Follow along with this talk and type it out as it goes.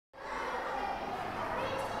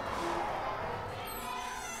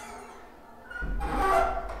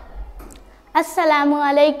Assalamu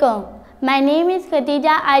alaikum. My name is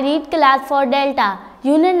Khadija. I read class 4 Delta,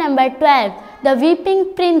 unit number 12, The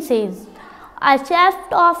Weeping Princess. A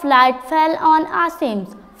shaft of light fell on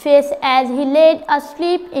Asim's face as he lay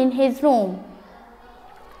asleep in his room.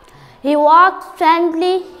 He walked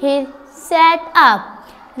strangely, he sat up,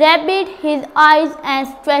 rubbed his eyes and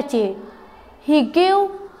stretched. He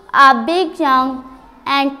gave a big jump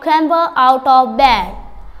and scrambled out of bed.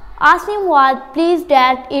 Asim was pleased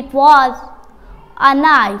that it was a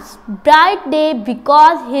nice, bright day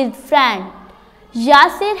because his friend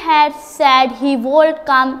Yasir had said he would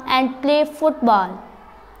come and play football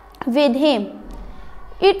with him.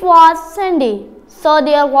 It was Sunday, so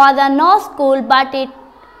there was no school, but it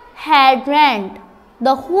had rained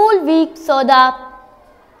the whole week, so the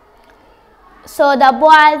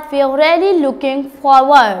boys were really looking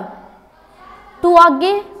forward to a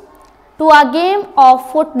game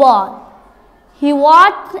of football. He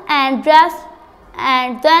washed and dressed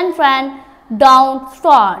and then ran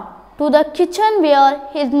downstairs to the kitchen where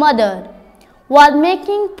his mother was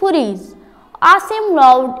making puris. Asim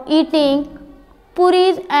loved eating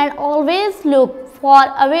puris and always looked for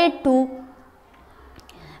a way to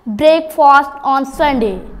breakfast on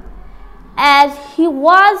Sunday. As he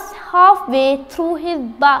was halfway through his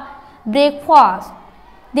breakfast,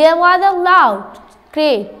 there was a loud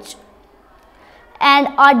screech and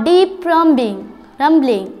a deep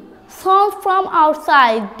rumbling sound from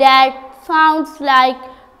outside. That sounds like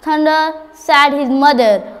thunder, said his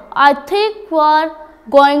mother. I think we're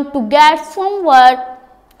going to get some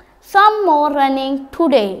more running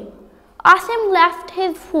today. Asim left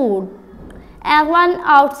his food and ran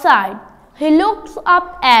outside. He looked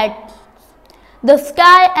up at the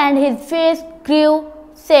sky and his face grew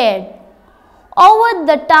sad. Over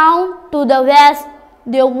the town to the west,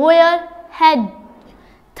 there were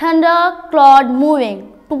thunder cloud moving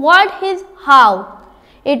toward his house.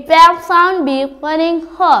 It will soon be running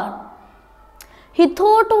hard. He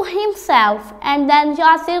thought to himself, and then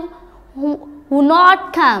Yasir would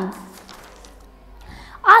not come.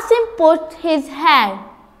 Asim put his hand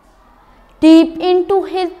deep into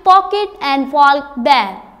his pocket and walked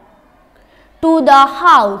back to the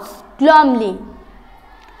house glumly.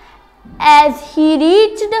 As he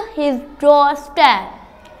reached his doorstep,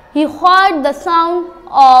 he heard the sound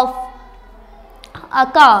of a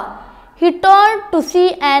car. He turned to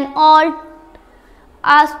see an old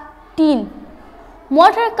Aston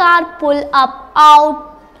motor car pull up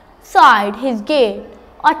outside his gate.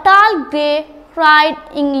 A tall, grey-haired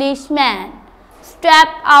Englishman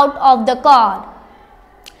stepped out of the car.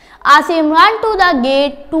 Asim ran to the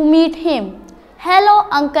gate to meet him. "Hello,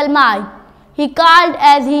 Uncle Mike," he called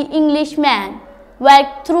as the Englishman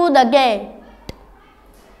walked through the gate.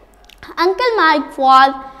 Uncle Mike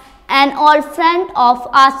was an old friend of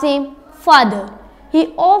Asim's father. He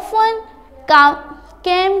often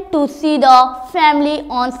came to see the family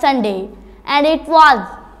on Sunday, and it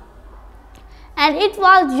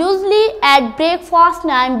was usually at breakfast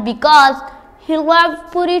time because he loved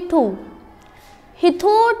puri too. He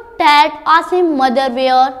thought that Asim's mother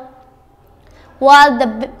was the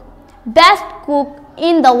best cook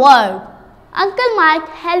in the world. Uncle Mike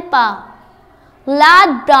held a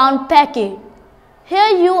large brown packet.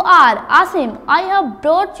 "Here you are, Asim. I have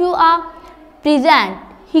brought you a present."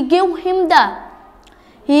 He gave him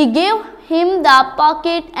the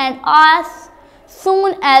packet, and as soon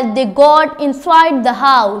as they got inside the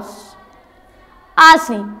house,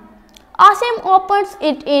 Asim opens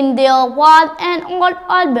it. In there was an old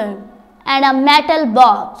album and a metal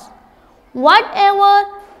box. "Whatever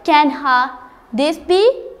can this be?"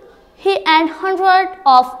 He and hundreds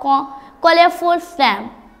of colorful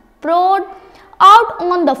stamps poured out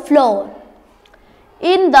on the floor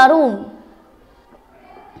in the room.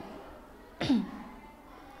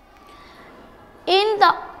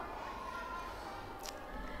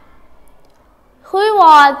 He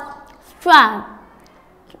was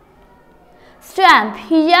stamped.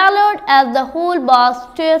 He yelled as the whole box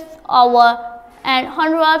tipped over and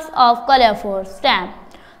hundreds of colorful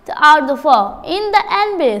stamps out the floor. In the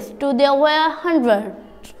envelopes too there were hundreds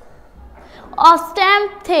of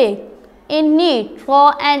stamps, thick in neat row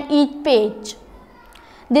and each page.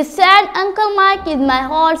 They said, "Uncle Mike is my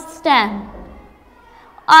old stamp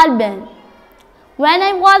album. When I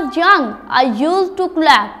was young, I used to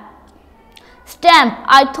collect stamps.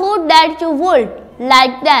 I thought that you would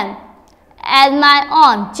like them, as my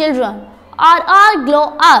own children are all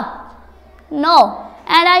grown up. No,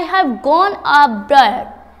 and I have gone abroad.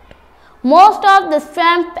 Most of the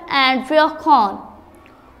stamps and were gone,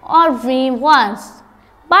 or dream ones,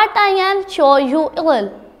 but I am sure you will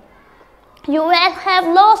You will have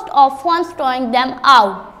lots of fun throwing them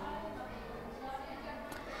out.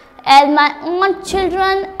 As my own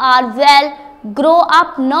children are well grow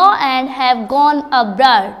up now and have gone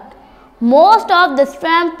abroad, most of the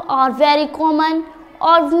stamps are very common,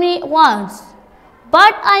 ordinary ones.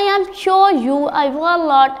 But I am sure you have a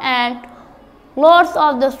lot and lots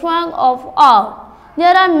of the stamps of art.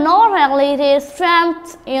 There are no really rare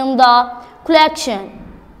stamps in the collection.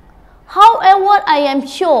 However, I am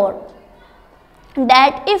sure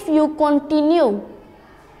that if you continue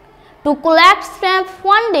to collect stamps,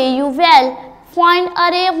 one day you will find a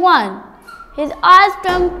rare one. His eyes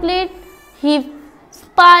twinkled. He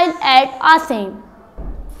smiled at Asim.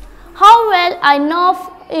 How well I know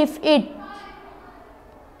if it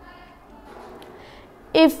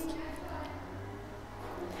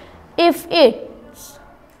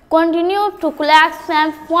continues to collect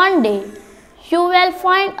stamps, one day you will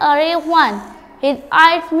find a rare one. His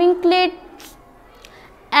eyes twinkled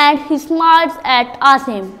and he smiles at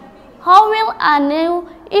Asim. How will I know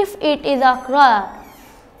if it is a rare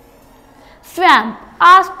stamp?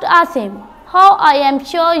 Asked Asim. How I am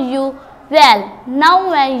sure you will. Now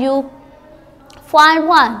when you find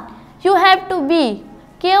one, you have to be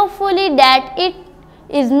carefully that it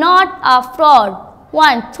is not a fraud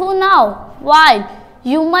one. So now, while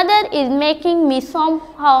your mother is making me some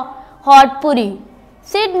hot puri,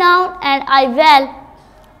 sit down and I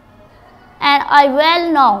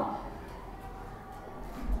will now.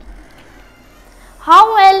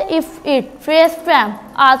 How well if it fresh stamp?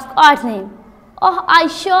 Asked Asim. Oh, I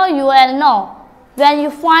sure you will know when you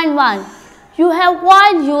find one. You have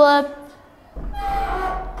while your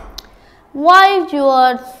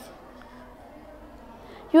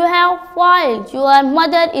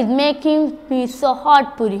mother is making me so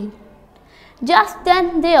hot puri. Just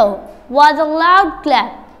then there was a loud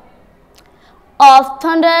clap of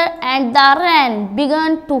thunder and the rain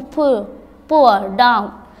began to pour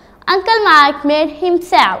down. Uncle Mike made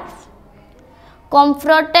himself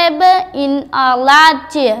comfortable in a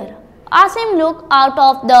large chair. Asim looked out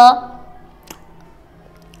of the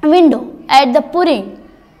window at the pouring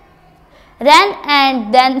rain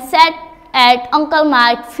and then sat at Uncle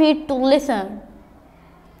Mike's feet to listen.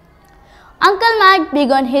 Uncle Mike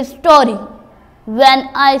began his story. When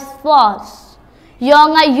I was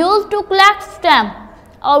young, I used to collect stamps.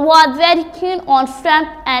 I was very keen on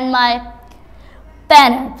stamps and my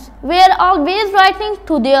parents were always writing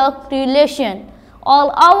to their relation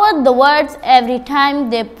all over the world every time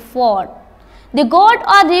they fought. They got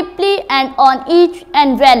a reply and on each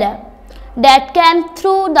envelope that came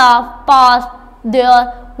through the post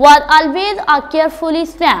there was always a carefully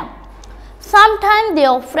stamped. Sometimes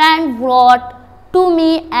their friend wrote to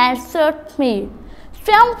me and sent me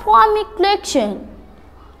stamp for me collection.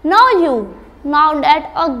 Now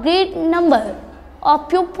that a great number of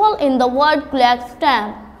people in the world collect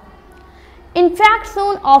stamps. In fact,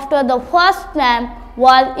 soon after the first stamp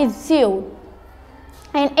was issued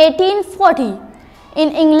in 1840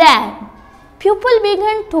 in England, people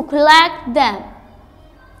began to collect them.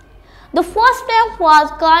 The first stamp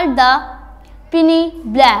was called the penny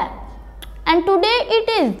black, and today it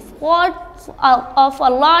is worth of a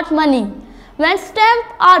lot of money. When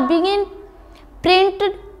stamps are being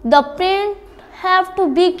printed, the print have to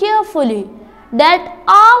be carefully that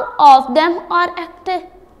all of them are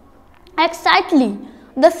exactly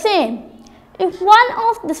the same. If one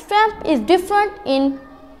of the stamp is different in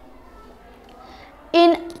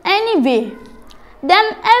any way,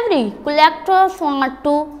 then every collector wants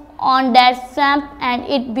to on that stamp and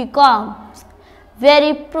it becomes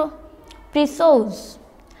very precious.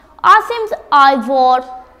 Asim's eyes were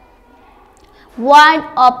wide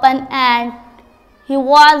open and he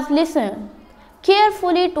was listening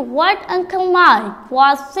carefully to what Uncle Mike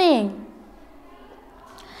was saying.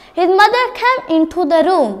 His mother came into the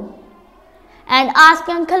room and asked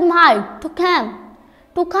Uncle Mike to come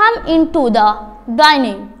into the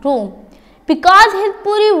dining room because his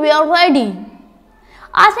puri were ready.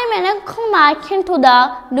 Asim and Uncle Mike into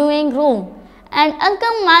the dining room and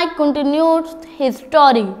Uncle Mike continued his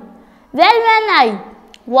story. Well, when I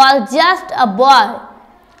was just a boy,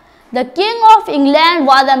 the King of England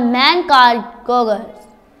was a man called George.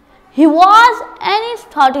 He was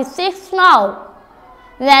 36 now.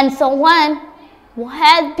 When someone who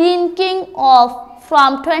has been king of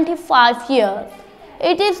from 25 years,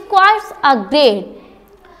 it is quite a great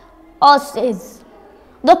outrage.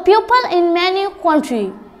 The people in many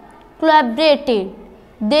countries celebrated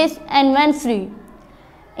this anniversary.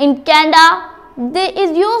 In Canada, there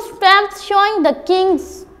is used stamps showing the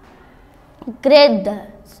king's great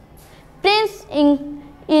Prince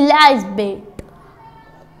Elizabeth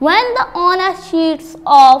When the owner sheets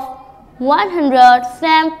of 100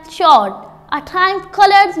 stamps showed a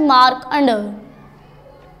time-colored mark under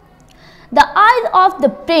the eyes of the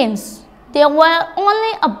prince. There were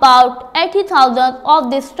only about 80,000 of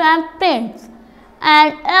these stamp prints,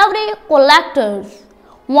 and every collector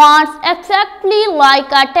wants exactly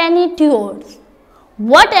like a tiny tears.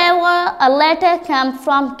 Whatever a letter came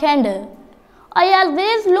from Canada, I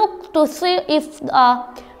always looked to see if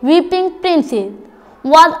the weeping princess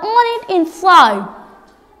was on it inside.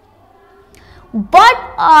 But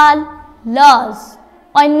alas,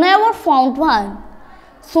 I never found one.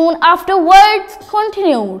 Soon afterwards,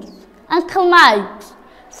 continued Uncle Mike,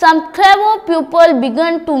 some clever people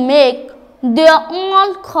began to make their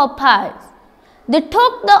own copies. They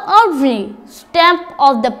took the ivory stamp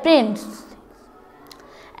of the prince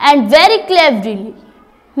and very cleverly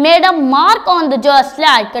made a mark on the just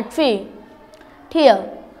like a tree. Here,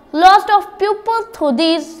 lots of pupils through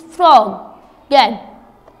these frogs get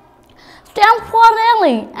stamped for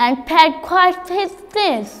really and paid quite his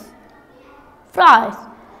price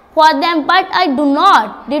for them, but I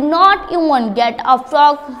did not even get a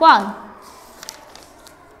frog one.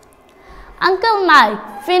 Uncle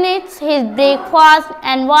Mike finished his breakfast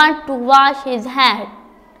and went to wash his hands.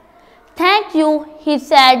 Thank you, he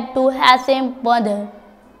said to Hasim's mother.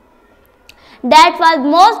 That was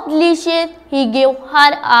most delicious. He gave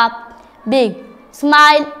her a big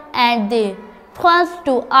smile and they turned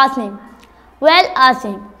to Asim. Well,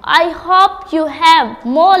 Asim, I hope you have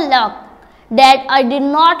more luck that I did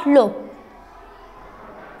not look.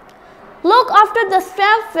 Look after the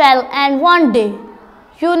stamp fell, and one day,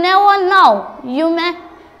 you never know, you may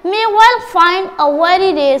well find a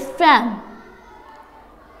very rare stamp.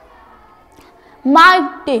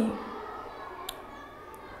 My day.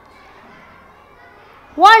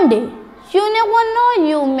 One day, you never know,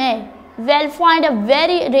 you may well find a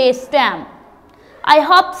very rare stamp. I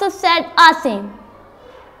hope so, said Asim.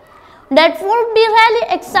 That would be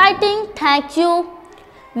really exciting. Thank you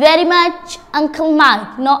very much, Uncle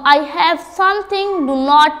Mike. Now I have something to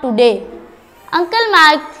not today. Uncle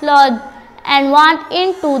Mike lodged and went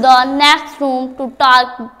into the next room to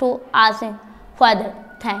talk to Asim further.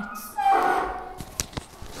 Thanks.